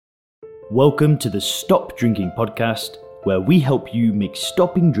Welcome to the Stop Drinking podcast, where we help you make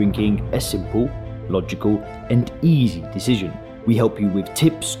stopping drinking a simple, logical, and easy decision. We help you with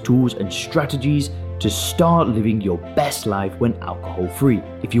tips, tools, and strategies to start living your best life when alcohol-free.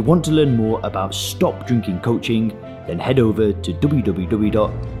 If you want to learn more about Stop Drinking coaching, then head over to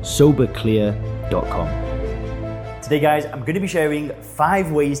www.soberclear.com. Today, guys, I'm going to be sharing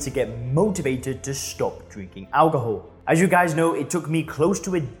 5 ways to get motivated to stop drinking alcohol. As you guys know, it took me close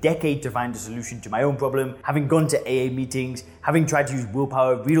to a decade to find a solution to my own problem, having gone to AA meetings, having tried to use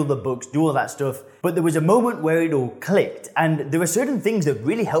willpower, read all the books, do all that stuff. But there was a moment where it all clicked, and there were certain things that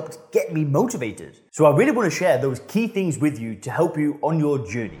really helped get me motivated. So I really want to share those key things with you to help you on your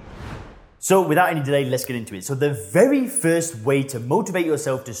journey. So without any delay, let's get into it. So the very first way to motivate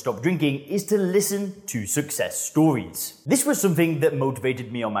yourself to stop drinking is to listen to success stories. This was something that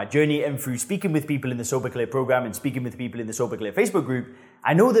motivated me on my journey, and through speaking with people in the Sober Clear program and speaking with people in the Sober Clear Facebook group,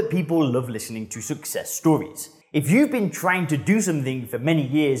 I know that people love listening to success stories. If you've been trying to do something for many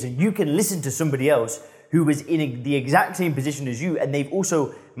years and you can listen to somebody else who was in the exact same position as you and they've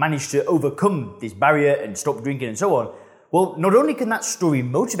also managed to overcome this barrier and stop drinking and so on, well, not only can that story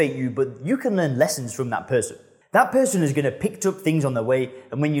motivate you, but you can learn lessons from that person. That person is going to pick up things on their way,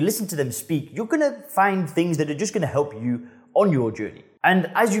 and when you listen to them speak, you're going to find things that are just going to help you on your journey. And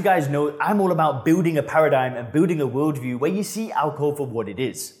as you guys know, I'm all about building a paradigm and building a worldview where you see alcohol for what it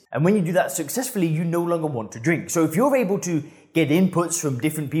is. And when you do that successfully, you no longer want to drink. So if you're able to get inputs from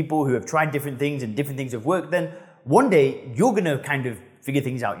different people who have tried different things and different things have worked, then one day you're going to kind of figure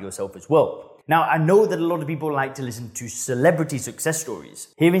things out yourself as well. Now, I know that a lot of people like to listen to celebrity success stories.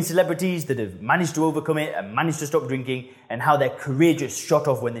 Hearing celebrities that have managed to overcome it and managed to stop drinking and how their career just shot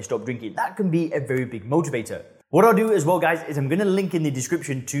off when they stopped drinking, that can be a very big motivator. What I'll do as well, guys, is I'm going to link in the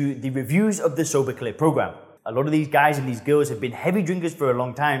description to the reviews of the Sober Clear program. A lot of these guys and these girls have been heavy drinkers for a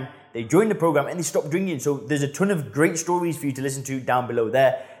long time. They joined the program and they stopped drinking. So there's a ton of great stories for you to listen to down below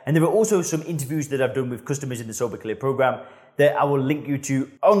there. And there are also some interviews that I've done with customers in the Sober Clear program that I will link you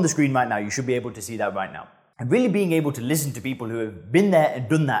to on the screen right now. You should be able to see that right now. And really being able to listen to people who have been there and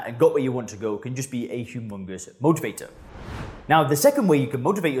done that and got where you want to go can just be a humongous motivator. Now, the second way you can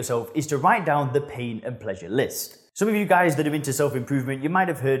motivate yourself is to write down the pain and pleasure list. Some of you guys that are into self-improvement, you might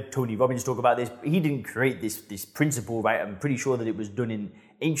have heard Tony Robbins talk about this. He didn't create this principle, right? I'm pretty sure that it was done in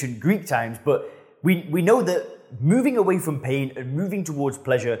ancient Greek times, but we know that moving away from pain and moving towards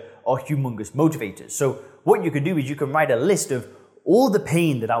pleasure are humongous motivators. So what you can do is you can write a list of all the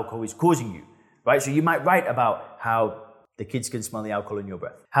pain that alcohol is causing you, right? So you might write about how the kids can smell the alcohol in your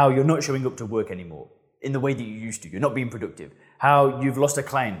breath, how you're not showing up to work anymore in the way that you used to, you're not being productive, how you've lost a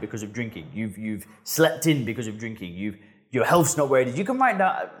client because of drinking, you've slept in because of drinking, your health's not where it is. You can write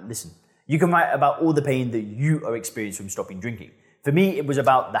you can write about all the pain that you are experiencing from stopping drinking. For me, it was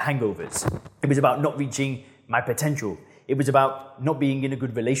about the hangovers. It was about not reaching my potential. It was about not being in a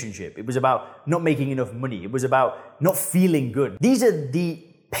good relationship. It was about not making enough money. It was about not feeling good. These are the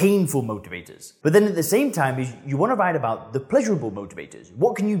painful motivators. But then at the same time, you want to write about the pleasurable motivators.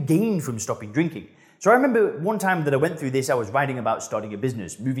 What can you gain from stopping drinking? So I remember one time that I went through this, I was writing about starting a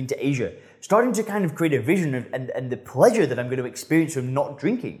business, moving to Asia, starting to kind of create a vision and the pleasure that I'm going to experience from not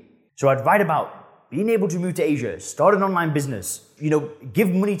drinking. So I'd write about being able to move to Asia, start an online business,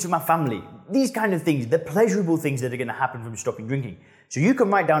 give money to my family, these kind of things, the pleasurable things that are going to happen from stopping drinking. So you can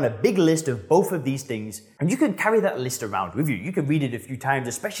write down a big list of both of these things, and you can carry that list around with you. You can read it a few times,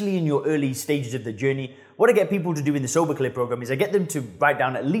 especially in your early stages of the journey. What I get people to do in the Sober Clear program is I get them to write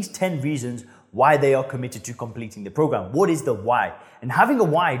down at least 10 reasons why they are committed to completing the program. What is the why? And having a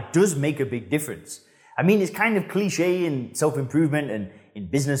why does make a big difference. I mean, it's kind of cliche in self-improvement and in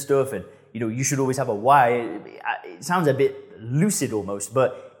business stuff, and you should always have a why. It sounds a bit lucid almost,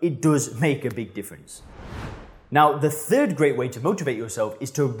 but it does make a big difference. Now, the third great way to motivate yourself is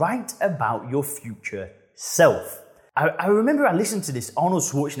to write about your future self. I remember I listened to this Arnold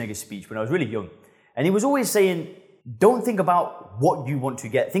Schwarzenegger speech when I was really young, and he was always saying, don't think about what you want to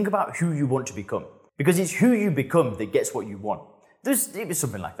get, think about who you want to become. Because it's who you become that gets what you want. It was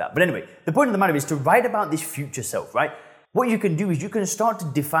something like that. But anyway, the point of the matter is to write about this future self, right? What you can do is you can start to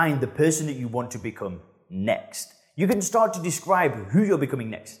define the person that you want to become next. You can start to describe who you're becoming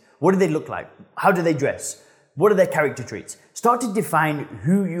next. What do they look like? How do they dress? What are their character traits? Start to define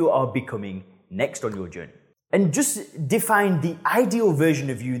who you are becoming next on your journey. And just define the ideal version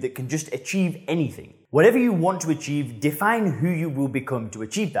of you that can just achieve anything. Whatever you want to achieve, define who you will become to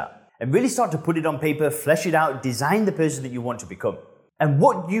achieve that. And really start to put it on paper, flesh it out, design the person that you want to become. And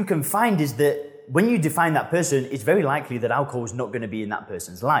what you can find is that when you define that person, it's very likely that alcohol is not going to be in that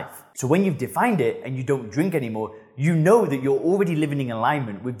person's life. So when you've defined it and you don't drink anymore, you know that you're already living in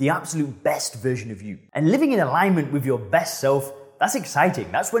alignment with the absolute best version of you. And living in alignment with your best self, that's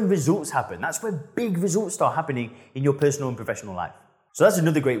exciting. That's when results happen. That's where big results start happening in your personal and professional life. So that's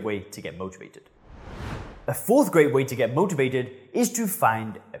another great way to get motivated. A fourth great way to get motivated is to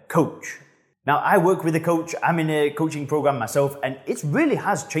find a coach. Now, I work with a coach. I'm in a coaching program myself, and it really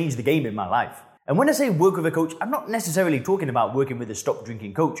has changed the game in my life. And when I say work with a coach, I'm not necessarily talking about working with a stop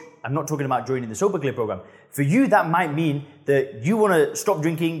drinking coach. I'm not talking about joining the Sober Clear program. For you, that might mean that you want to stop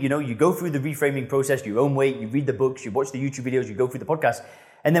drinking, you go through the reframing process your own way, you read the books, you watch the YouTube videos, you go through the podcast.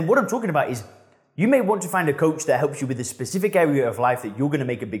 And then what I'm talking about is you may want to find a coach that helps you with a specific area of life that you're going to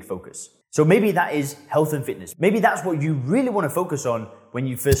make a big focus. So maybe that is health and fitness. Maybe that's what you really want to focus on when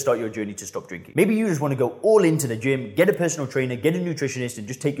you first start your journey to stop drinking. Maybe you just want to go all into the gym, get a personal trainer, get a nutritionist, and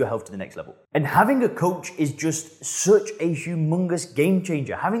just take your health to the next level. And having a coach is just such a humongous game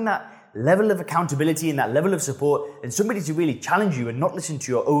changer. Having that level of accountability and that level of support and somebody to really challenge you and not listen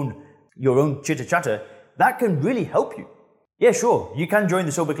to your own chitter chatter, that can really help you. Yeah, sure, you can join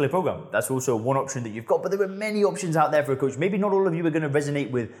the Sober Clear program. That's also one option that you've got, but there are many options out there for a coach. Maybe not all of you are going to resonate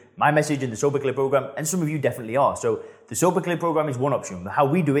with my message in the Sober Clear program, and some of you definitely are. So the Sober Clear program is one option. How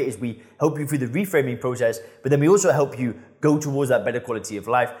we do it is we help you through the reframing process, but then we also help you go towards that better quality of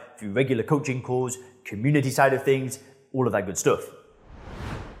life through regular coaching calls, community side of things, all of that good stuff.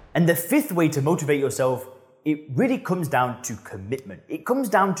 And the fifth way to motivate yourself, it really comes down to commitment. It comes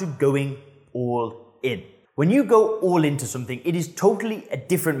down to going all in. When you go all into something, it is totally a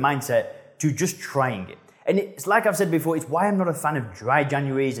different mindset to just trying it. And it's like I've said before, it's why I'm not a fan of dry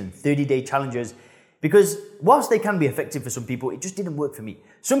Januaries and 30-day challenges, because whilst they can be effective for some people, it just didn't work for me.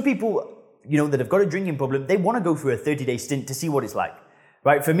 Some people, that have got a drinking problem, they want to go through a 30-day stint to see what it's like,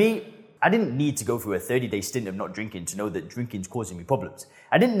 right? For me, I didn't need to go through a 30-day stint of not drinking to know that drinking's causing me problems.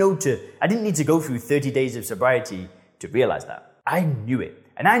 I didn't need to go through 30 days of sobriety to realize that. I knew it.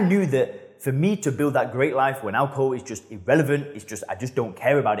 And I knew that for me to build that great life when alcohol is just irrelevant, I just don't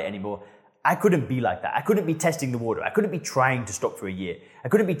care about it anymore, I couldn't be like that. I couldn't be testing the water. I couldn't be trying to stop for a year. I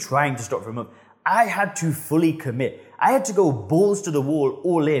couldn't be trying to stop for a month. I had to fully commit. I had to go balls to the wall,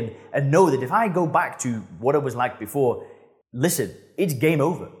 all in, and know that if I go back to what it was like before, listen, it's game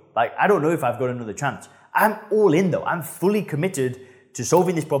over. Like, I don't know if I've got another chance. I'm all in though. I'm fully committed to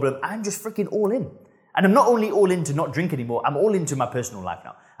solving this problem. I'm just freaking all in. And I'm not only all in to not drink anymore, I'm all into my personal life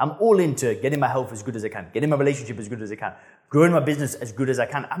now. I'm all into getting my health as good as I can, getting my relationship as good as I can, growing my business as good as I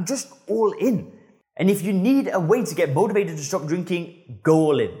can. I'm just all in. And if you need a way to get motivated to stop drinking, go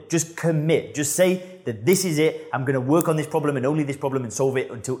all in. Just commit. Just say that this is it. I'm going to work on this problem and only this problem and solve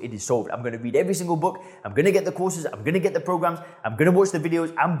it until it is solved. I'm going to read every single book. I'm going to get the courses. I'm going to get the programs. I'm going to watch the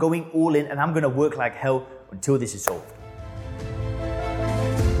videos. I'm going all in and I'm going to work like hell until this is solved.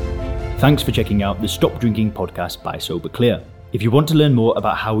 Thanks for checking out the Stop Drinking podcast by Sober Clear. If you want to learn more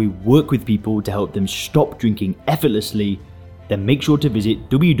about how we work with people to help them stop drinking effortlessly, then make sure to visit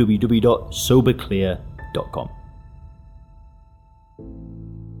www.soberclear.com.